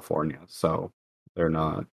from California, so they're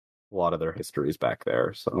not a lot of their history's back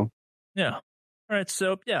there. So Yeah. All right,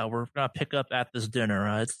 so yeah, we're gonna pick up at this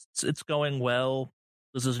dinner. It's going well.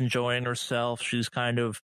 Liz is enjoying herself. She's kind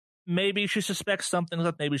of maybe she suspects something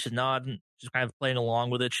that maybe she's not. And she's kind of playing along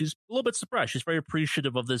with it. She's a little bit surprised. She's very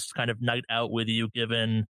appreciative of this kind of night out with you,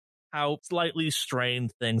 given how slightly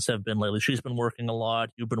strained things have been lately. She's been working a lot.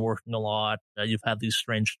 You've been working a lot. You've had these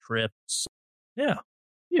strange trips. Yeah.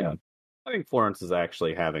 yeah, I think Florence is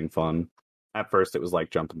actually having fun. At first, it was like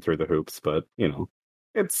jumping through the hoops, but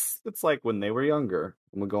it's like when they were younger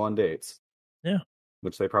and would go on dates. Yeah.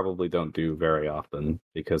 Which they probably don't do very often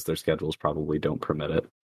because their schedules probably don't permit it.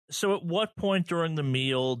 So at what point during the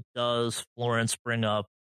meal does Florence bring up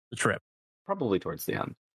the trip? Probably towards the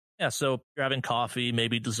end. Yeah, so you're having coffee,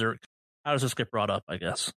 maybe dessert. How does this get brought up, I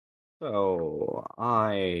guess? So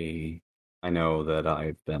I know that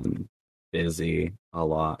I've been busy a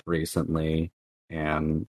lot recently,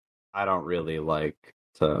 and I don't really like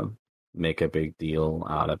to make a big deal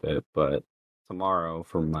out of it, but tomorrow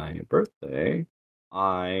for my birthday,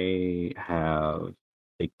 I have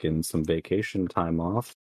taken some vacation time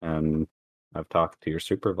off, and I've talked to your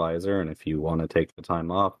supervisor, and if you want to take the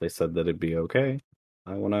time off, they said that it'd be okay.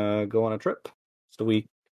 I want to go on a trip. Just a week.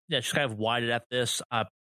 Yeah, she's kind of winded at this.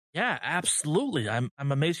 Yeah, absolutely. I'm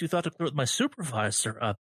amazed you thought to clear with my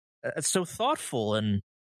supervisor. It's so thoughtful, and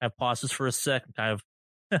I pauses for a second, kind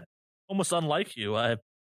of almost unlike you.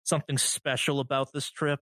 Something special about this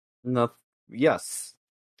trip. No, yes,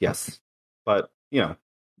 but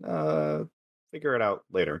figure it out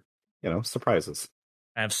later. Surprises.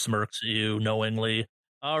 I have smirks at you knowingly.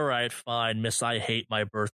 All right, fine, miss. I hate my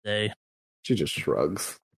birthday. She just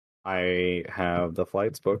shrugs. I have the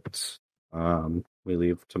flights booked. We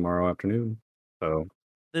leave tomorrow afternoon. So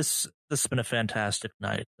this has been a fantastic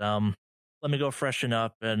night. Let me go freshen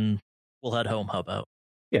up and we'll head home. How about?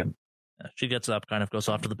 Yeah. She gets up, kind of goes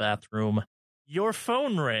off to the bathroom. Your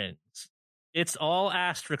phone rings. It's all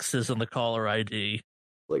asterisks on the caller ID.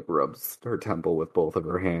 Like rubs her temple with both of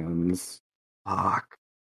her hands. Fuck.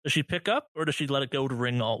 Does she pick up or does she let it go to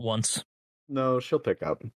ring all at once? No, she'll pick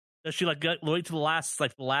up. Does she wait to the last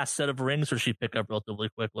set of rings, or does she pick up relatively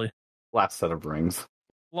quickly? Last set of rings.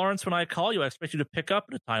 Lawrence, when I call you, I expect you to pick up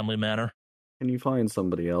in a timely manner. Can you find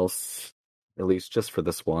somebody else? At least just for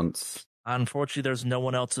this once. Unfortunately, there's no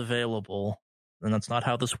one else available, and that's not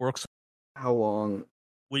how this works. How long?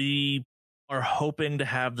 We are hoping to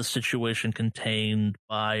have the situation contained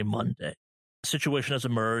by Monday. The situation has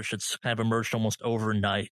emerged. It's kind of emerged almost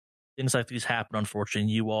overnight. Things like these happen,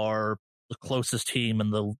 unfortunately. You are the closest team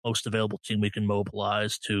and the most available team we can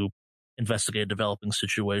mobilize to investigate a developing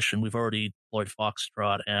situation. We've already deployed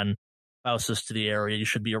Foxtrot and Faustus to the area. You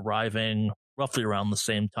should be arriving roughly around the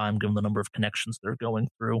same time, given the number of connections they're going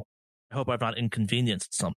through. I hope I've not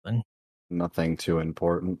inconvenienced something. Nothing too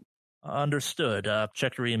important. Understood.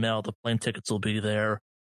 Check your email. The plane tickets will be there.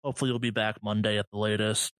 Hopefully you'll be back Monday at the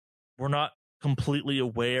latest. We're not completely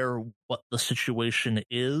aware what the situation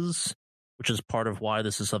is, which is part of why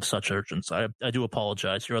this is of such urgency. I do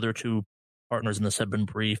apologize. Your other two partners in this have been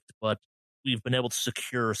briefed, but we've been able to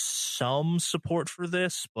secure some support for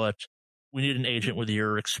this, but we need an agent with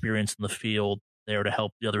your experience in the field there to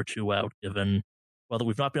help the other two out, given whether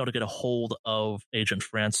we've not been able to get a hold of Agent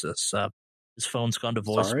Francis. His phone's gone to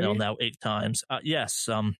voicemail now 8 times. Yes.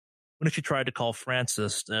 When did you try to call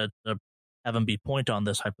Francis to have him be point on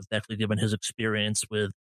this, hypothetically, given his experience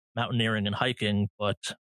with mountaineering and hiking, but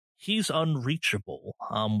he's unreachable.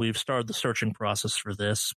 We've started the searching process for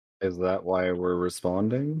this. Is that why we're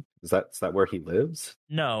responding? Is that where he lives?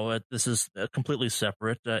 No, this is completely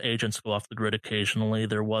separate. Agents go off the grid occasionally.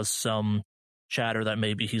 There was some chatter that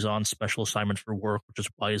maybe he's on special assignment for work, which is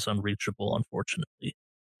why he's unreachable, unfortunately.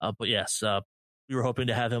 But yes, we were hoping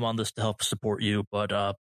to have him on this to help support you, but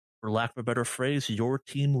for lack of a better phrase, your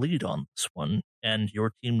team lead on this one, and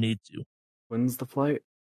your team needs you. When's the flight?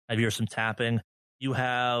 I hear some tapping. You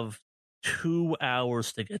have 2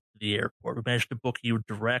 hours to get to the airport. We managed to book you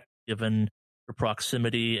direct, given your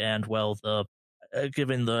proximity and, well,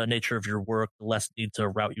 given the nature of your work, the less need to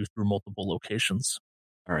route you through multiple locations.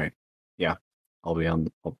 All right. Yeah, I'll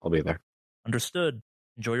be there. Understood.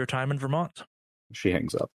 Enjoy your time in Vermont. She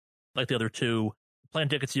hangs up. Like the other two, the plane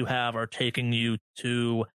tickets you have are taking you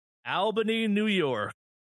to Albany, New York,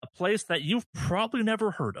 a place that you've probably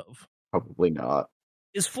never heard of. Probably not.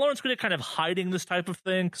 Is Florence going to kind of hiding this type of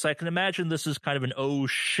thing? Because I can imagine this is kind of an, oh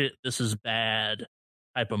shit, this is bad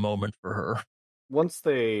type of moment for her. Once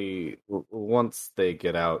they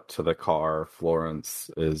get out to the car,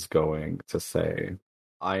 Florence is going to say,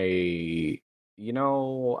 You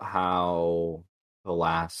know how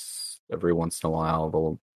every once in a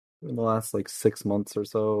while, in the last like 6 months or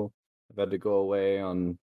so, I've had to go away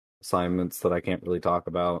on assignments that I can't really talk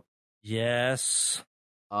about. Yes.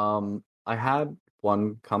 I had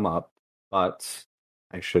one come up, but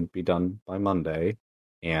I should be done by Monday,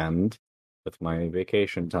 and with my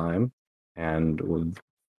vacation time, and with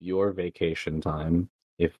your vacation time,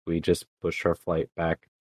 if we just push our flight back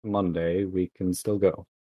to Monday, we can still go.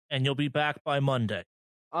 And you'll be back by Monday.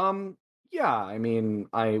 Yeah, I mean,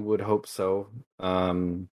 I would hope so.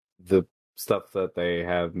 The stuff that they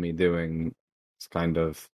have me doing is kind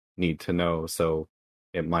of need to know, so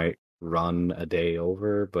it might run a day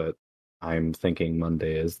over, but I'm thinking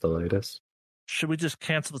Monday is the latest. Should we just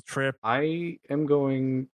cancel the trip? I am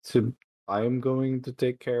going to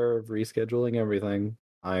take care of rescheduling everything.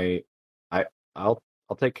 I'll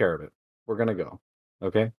take care of it. We're gonna go.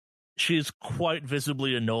 Okay? She's quite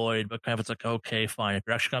visibly annoyed, but kind of it's like, okay, fine. If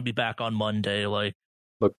you're actually gonna be back on Monday, like,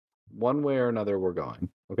 Look, one way or another we're going,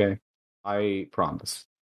 okay? I promise.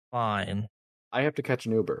 fine. I have to catch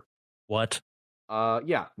an Uber. What?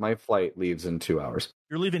 Yeah, my flight leaves in 2 hours.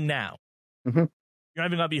 You're leaving now. Mhm. You're not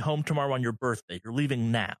even gonna be home tomorrow on your birthday. You're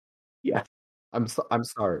leaving now. Yeah. I'm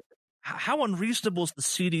sorry. How unreasonable is the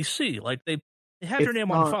CDC? Like, they have your It's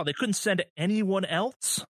name on not- file. They couldn't send anyone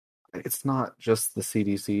else? It's not just the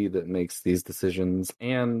CDC that makes these decisions,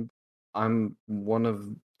 and I'm one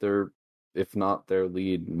of their, if not their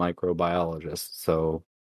lead microbiologist. So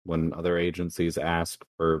when other agencies ask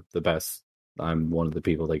for the best, I'm one of the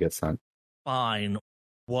people that get sent. Fine.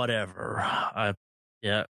 Whatever.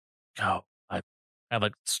 Yeah. Oh, I have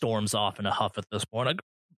like storms off in a huff at this point. I'm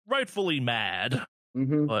rightfully mad,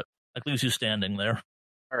 Mm-hmm. but that leaves you standing there.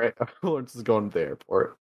 All right, Lawrence is going to the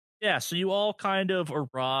airport. Yeah, so you all kind of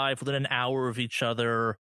arrive within an hour of each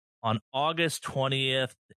other on August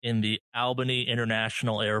 20th in the Albany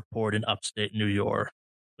International Airport in upstate New York.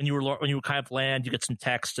 When you kind of land, you get some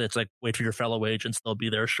text. It's like, wait for your fellow agents. They'll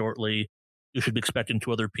be there shortly. You should be expecting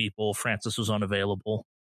 2 other people. Francis was unavailable.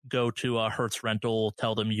 Go to Hertz Rental.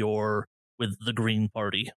 Tell them you're with the Green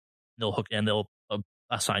Party. They'll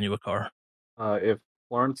assign you a car. If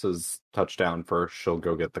Florence is touchdown first, she'll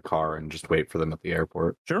go get the car and just wait for them at the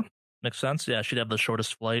airport. Sure. Makes sense. Yeah, she'd have the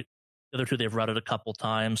shortest flight. The other 2 they've routed a couple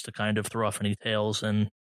times to kind of throw off any tails and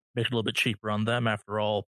make it a little bit cheaper on them. After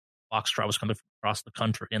all, Foxtrot was coming across the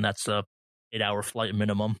country, and that's a 8-hour flight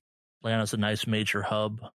minimum. Atlanta's a nice major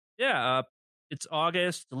hub. Yeah, it's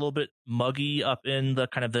August, a little bit muggy up in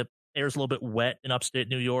the air's a little bit wet in upstate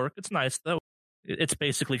New York. It's nice, though. It's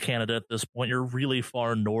basically Canada at this point. You're really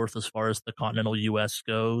far north as far as the continental U.S.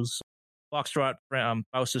 goes. Foxtrot,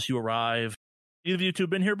 Faustus, you arrive. Either of you 2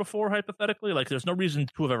 been here before, hypothetically? Like, there's no reason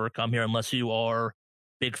to have ever come here unless you are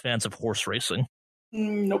big fans of horse racing.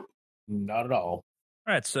 Nope, not at all.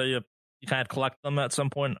 All right, so you kind of collect them at some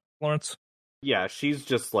point, Florence? Yeah, she's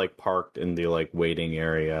just like parked in the like waiting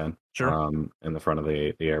area, Sure. in the front of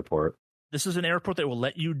the airport. This is an airport that will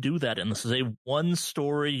let you do that, and this is a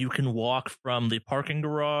 1-story. You can walk from the parking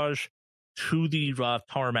garage to the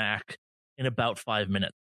tarmac in about 5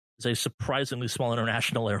 minutes. It's a surprisingly small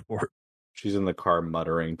international airport. She's in the car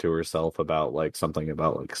muttering to herself about like something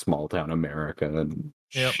about like small town America and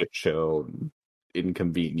Yep. shit show and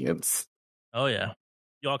inconvenience. Oh, yeah.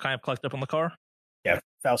 You all kind of collect up on the car? Yeah,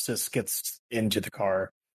 Faustus gets into the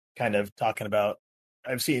car, kind of talking about,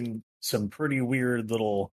 I've seen some pretty weird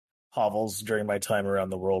little hovels during my time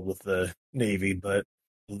around the world with the Navy, but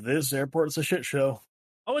this airport's a shit show.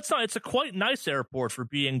 Oh, it's not. It's a quite nice airport for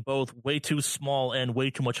being both way too small and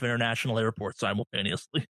way too much of an international airport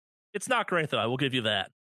simultaneously. It's not great, though. I will give you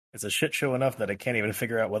that. It's a shit show enough that I can't even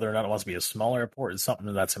figure out whether or not it wants to be a small airport. It's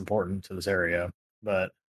something that's important to this area.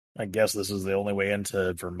 But I guess this is the only way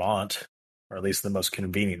into Vermont, or at least the most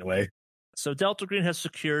convenient way. So Delta Green has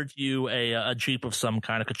secured you a Jeep of some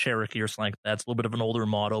kind, like a Cherokee or something like that. It's a little bit of an older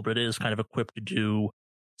model, but it is kind of equipped to do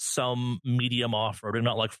some medium off-roading,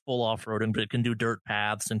 not like full off-roading, but it can do dirt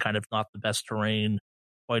paths and kind of not the best terrain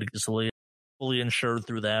quite easily. Fully insured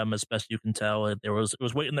through them, as best you can tell. It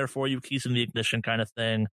was waiting there for you, keys in the ignition kind of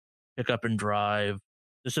thing, pick up and drive.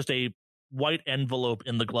 There's just a white envelope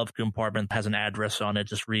in the glove compartment that has an address on it.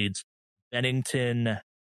 Just reads Bennington,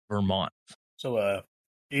 Vermont. So,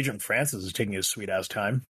 Agent Francis is taking his sweet-ass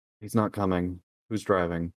time. He's not coming. Who's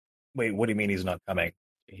driving? Wait, what do you mean he's not coming?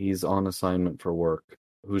 He's on assignment for work.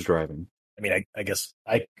 Who's driving? I mean, I guess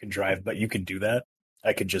I could drive, but you could do that.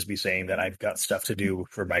 I could just be saying that I've got stuff to do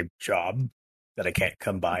for my job that I can't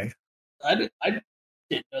come by. I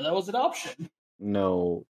didn't know that was an option.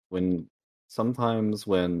 No, sometimes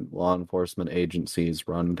when law enforcement agencies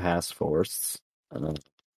run task force,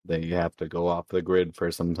 They have to go off the grid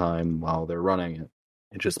for some time while they're running it.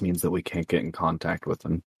 It just means that we can't get in contact with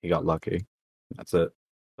him. He got lucky. That's it.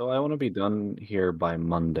 So I want to be done here by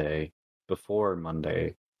Monday, before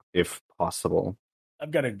Monday, if possible.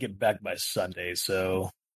 I've got to get back by Sunday, so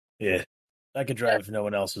yeah, I could drive if no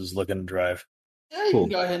one else is looking to drive. Yeah, you Cool.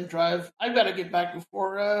 can go ahead and drive. I've got to get back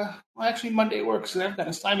before, well, actually, Monday works, and I've got an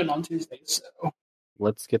assignment on Tuesday, so.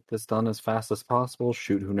 Let's get this done as fast as possible,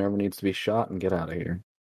 shoot whoever needs to be shot, and get out of here.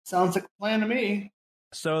 Sounds like a plan to me.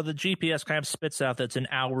 So the GPS kind of spits out that it's an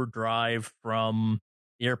hour drive from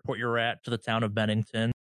the airport you're at to the town of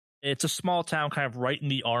Bennington. It's a small town kind of right in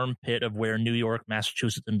the armpit of where New York,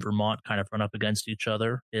 Massachusetts, and Vermont kind of run up against each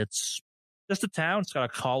other. It's just a town. It's got a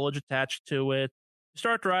college attached to it. You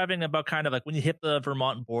start driving about kind of like when you hit the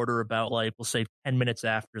Vermont border, about like, we'll say 10 minutes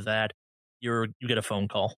after that, you get a phone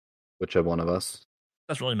call. Whichever one of us.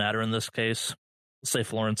 Doesn't really matter in this case. We'll say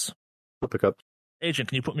Florence. I'll pick up. Agent,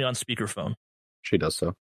 can you put me on speakerphone? She does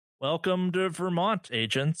so. Welcome to Vermont,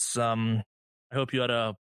 agents. I hope you had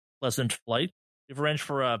a pleasant flight. We've arranged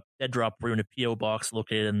for a dead drop for you in a P.O. box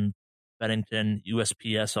located in Bennington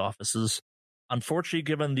USPS offices. Unfortunately,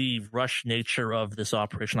 given the rush nature of this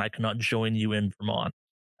operation, I cannot join you in Vermont.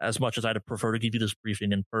 As much as I'd prefer to give you this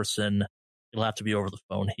briefing in person, it'll have to be over the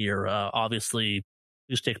phone here. Obviously,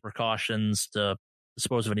 please take precautions to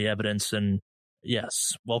dispose of any evidence. And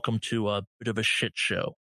yes, welcome to a bit of a shit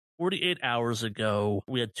show. 48 hours ago,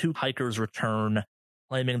 we had 2 hikers return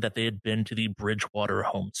claiming that they had been to the Bridgewater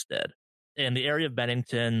homestead. In the area of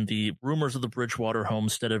Bennington, the rumors of the Bridgewater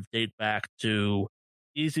homestead have date back to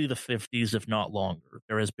easily the 50s, if not longer.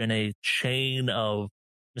 There has been a chain of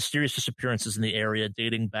mysterious disappearances in the area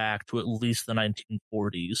dating back to at least the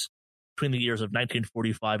 1940s. Between the years of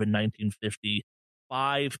 1945 and 1950,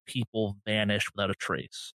 5 people vanished without a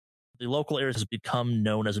trace. The local area has become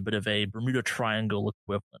known as a bit of a Bermuda Triangle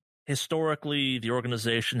equivalent. Historically, the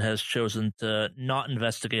organization has chosen to not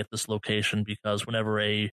investigate this location because whenever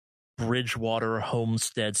a Bridgewater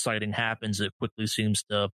homestead sighting happens, it quickly seems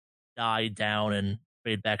to die down and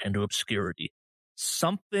fade back into obscurity.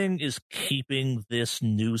 Something is keeping this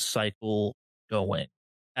news cycle going.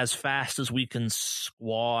 As fast as we can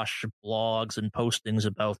squash blogs and postings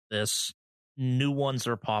about this, new ones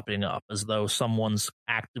are popping up as though someone's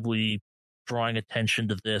actively drawing attention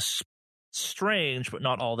to this strange but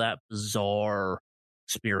not all that bizarre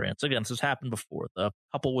experience. Again, this has happened before. The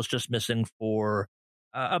couple was just missing for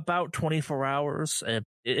about 24 hours.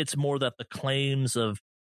 It's more that the claims of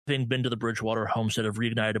having been to the Bridgewater homestead have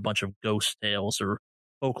reignited a bunch of ghost tales or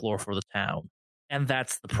folklore for the town. And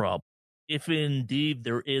that's the problem. If indeed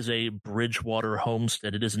there is a Bridgewater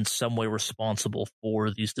homestead, it is in some way responsible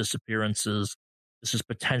for these disappearances. This is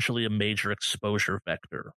potentially a major exposure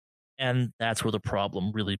vector. And that's where the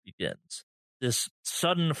problem really begins. This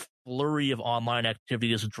sudden flurry of online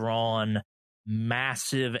activity has drawn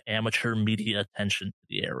massive amateur media attention to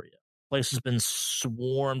the area. The place has been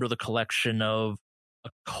swarmed with a collection of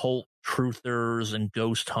occult truthers and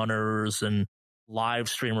ghost hunters and live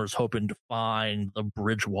streamers hoping to find the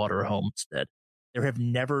Bridgewater homestead. There have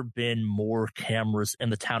never been more cameras in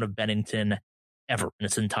the town of Bennington ever in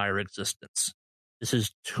its entire existence. This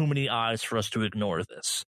is too many eyes for us to ignore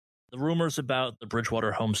this. The rumors about the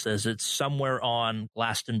Bridgewater homestead is it's somewhere on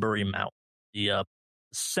Glastonbury Mountain, the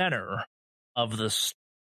center of this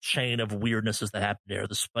chain of weirdnesses that happened there.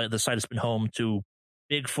 The site has been home to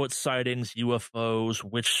Bigfoot sightings, UFOs,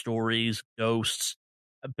 witch stories, ghosts,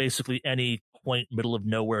 basically any quaint middle of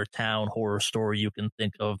nowhere town horror story you can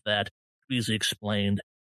think of that, easily explained,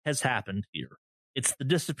 has happened here. It's the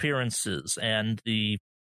disappearances and the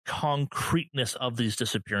concreteness of these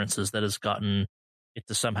disappearances that has gotten it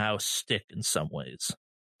to somehow stick in some ways.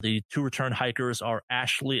 The 2 returned hikers are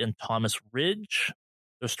Ashley and Thomas Ridge.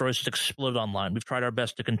 Their stories just exploded online. We've tried our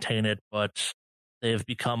best to contain it, but they have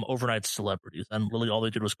become overnight celebrities, and really all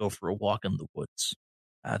they did was go for a walk in the woods.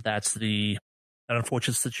 That's an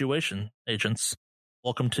unfortunate situation, agents.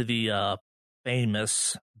 Welcome to the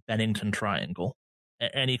famous Bennington Triangle.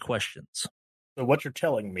 Any questions? So what you're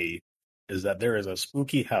telling me is that there is a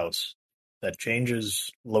spooky house that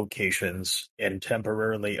changes locations and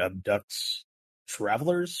temporarily abducts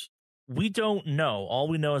travelers? We don't know. All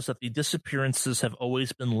we know is that the disappearances have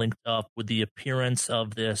always been linked up with the appearance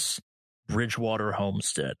of this Bridgewater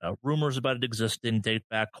homestead. Rumors about it existing date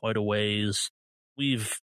back quite a ways.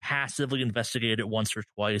 We've passively investigated it once or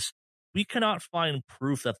twice. We cannot find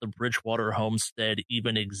proof that the Bridgewater homestead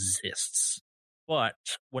even exists. But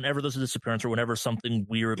whenever there's a disappearance or whenever something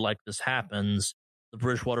weird like this happens, the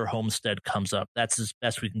Bridgewater homestead comes up. That's as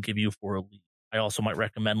best we can give you for a lead. I also might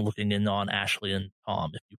recommend looking in on Ashley and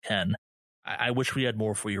Tom if you can. I wish we had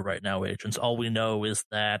more for you right now, agents. All we know is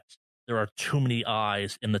that there are too many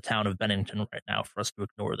eyes in the town of Bennington right now for us to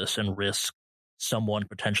ignore this and risk someone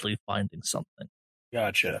potentially finding something.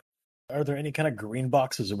 Gotcha. Are there any kind of green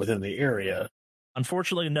boxes within the area?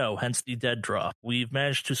 Unfortunately, no, hence the dead drop. We've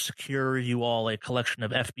managed to secure you all a collection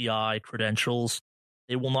of FBI credentials.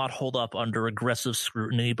 They will not hold up under aggressive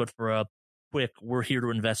scrutiny, but for a quick, we're here to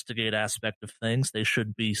investigate aspect of things, they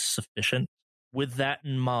should be sufficient. With that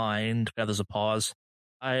in mind, there's a pause,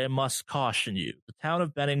 I must caution you. The town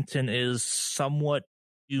of Bennington is somewhat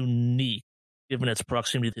unique, given its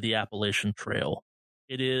proximity to the Appalachian Trail.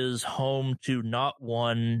 It is home to not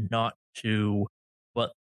one, not two,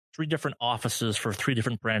 but 3 different offices for 3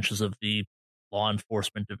 different branches of the law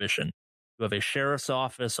enforcement division. You have a sheriff's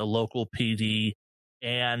office, a local PD,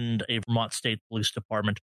 and a Vermont State Police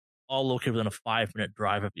Department, all located within a 5-minute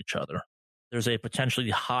drive of each other. There's a potentially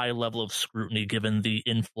high level of scrutiny given the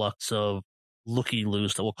influx of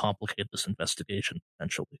looky-loos that will complicate this investigation,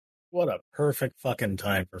 potentially. What a perfect fucking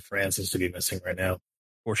time for Francis to be missing right now.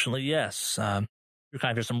 Fortunately, yes. You're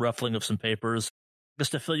kind of hear some ruffling of some papers.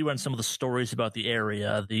 Just to fill you in some of the stories about the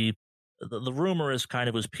area, the rumor is kind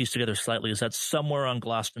of was pieced together slightly, is that somewhere on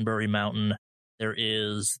Glastonbury Mountain, there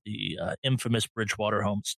is the infamous Bridgewater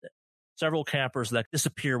homestead. Several campers that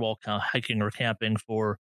disappear while hiking or camping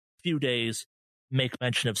for a few days make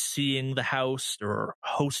mention of seeing the house or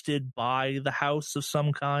hosted by the house of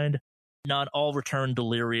some kind. Not all return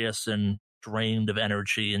delirious and drained of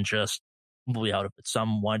energy and just completely out of it.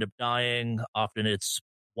 Some wind up dying. Often it's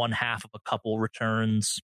one half of a couple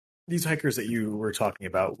returns. These hikers that you were talking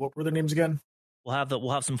about, what were their names again? We'll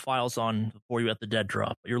have some files on for you at the dead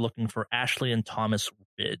drop. You're looking for Ashley and Thomas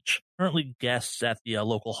Ridge, currently guests at the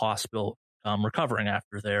local hospital, recovering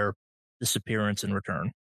after their disappearance and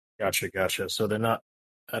return. Gotcha. So they're not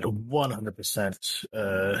at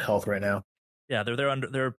 100% health right now. Yeah,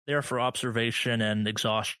 they're there for observation and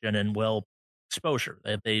exhaustion and exposure.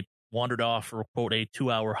 They wandered off for quote a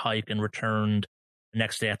 2-hour hike and returned the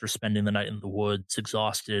next day after spending the night in the woods,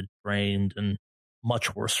 exhausted, drained, and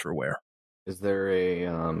much worse for wear. Is there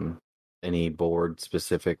any board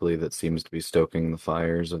specifically that seems to be stoking the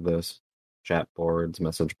fires of this? Chat boards,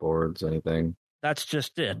 message boards, anything? That's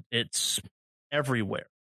just it. It's everywhere.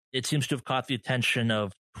 It seems to have caught the attention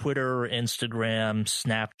of Twitter, Instagram,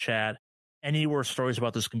 Snapchat. Anywhere stories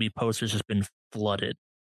about this can be posted has just been flooded.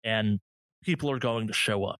 And people are going to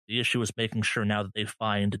show up. The issue is making sure now that they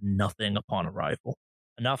find nothing upon arrival.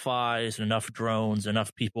 Enough eyes, enough drones,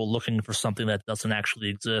 enough people looking for something that doesn't actually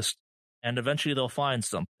exist. And eventually they'll find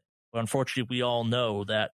something. But unfortunately, we all know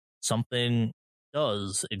that something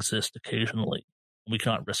does exist occasionally. We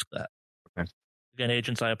cannot risk that. Okay. Again,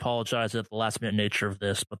 agents, I apologize at the last-minute nature of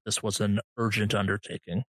this, but this was an urgent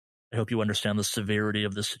undertaking. I hope you understand the severity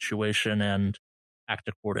of this situation and act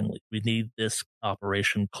accordingly. We need this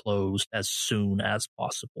operation closed as soon as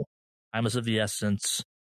possible. Time is of the essence.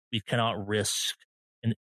 We cannot risk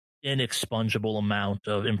an inexpungible amount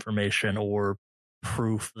of information or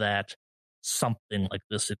proof that something like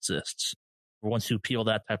this exists. Once you peel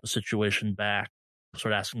that type of situation back,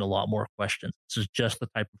 start asking a lot more questions. This is just the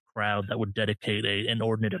type of crowd that would dedicate an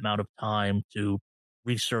inordinate amount of time to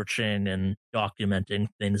researching and documenting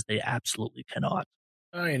things they absolutely cannot.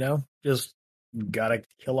 Just gotta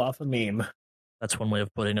kill off a meme. That's one way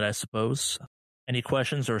of putting it, I suppose. Any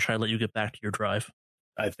questions, or should I let you get back to your drive?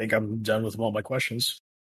 I think I'm done with all my questions.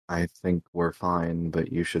 I think we're fine,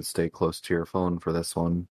 but you should stay close to your phone for this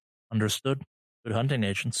one. Understood. Good hunting,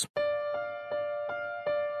 agents.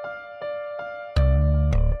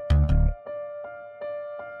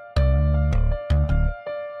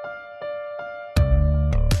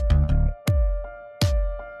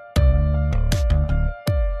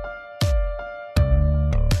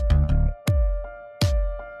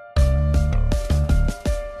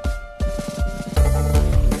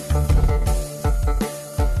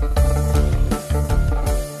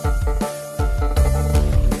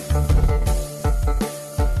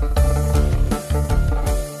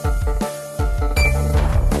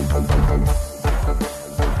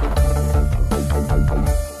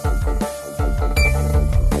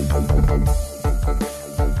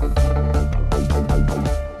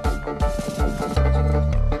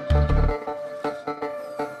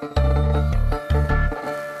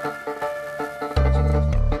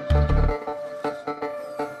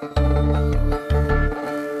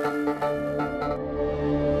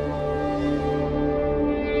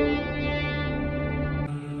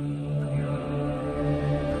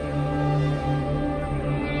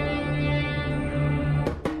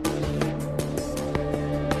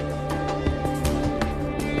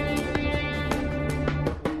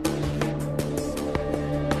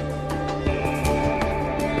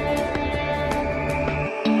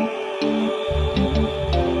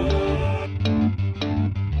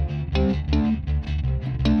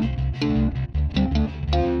 Bye.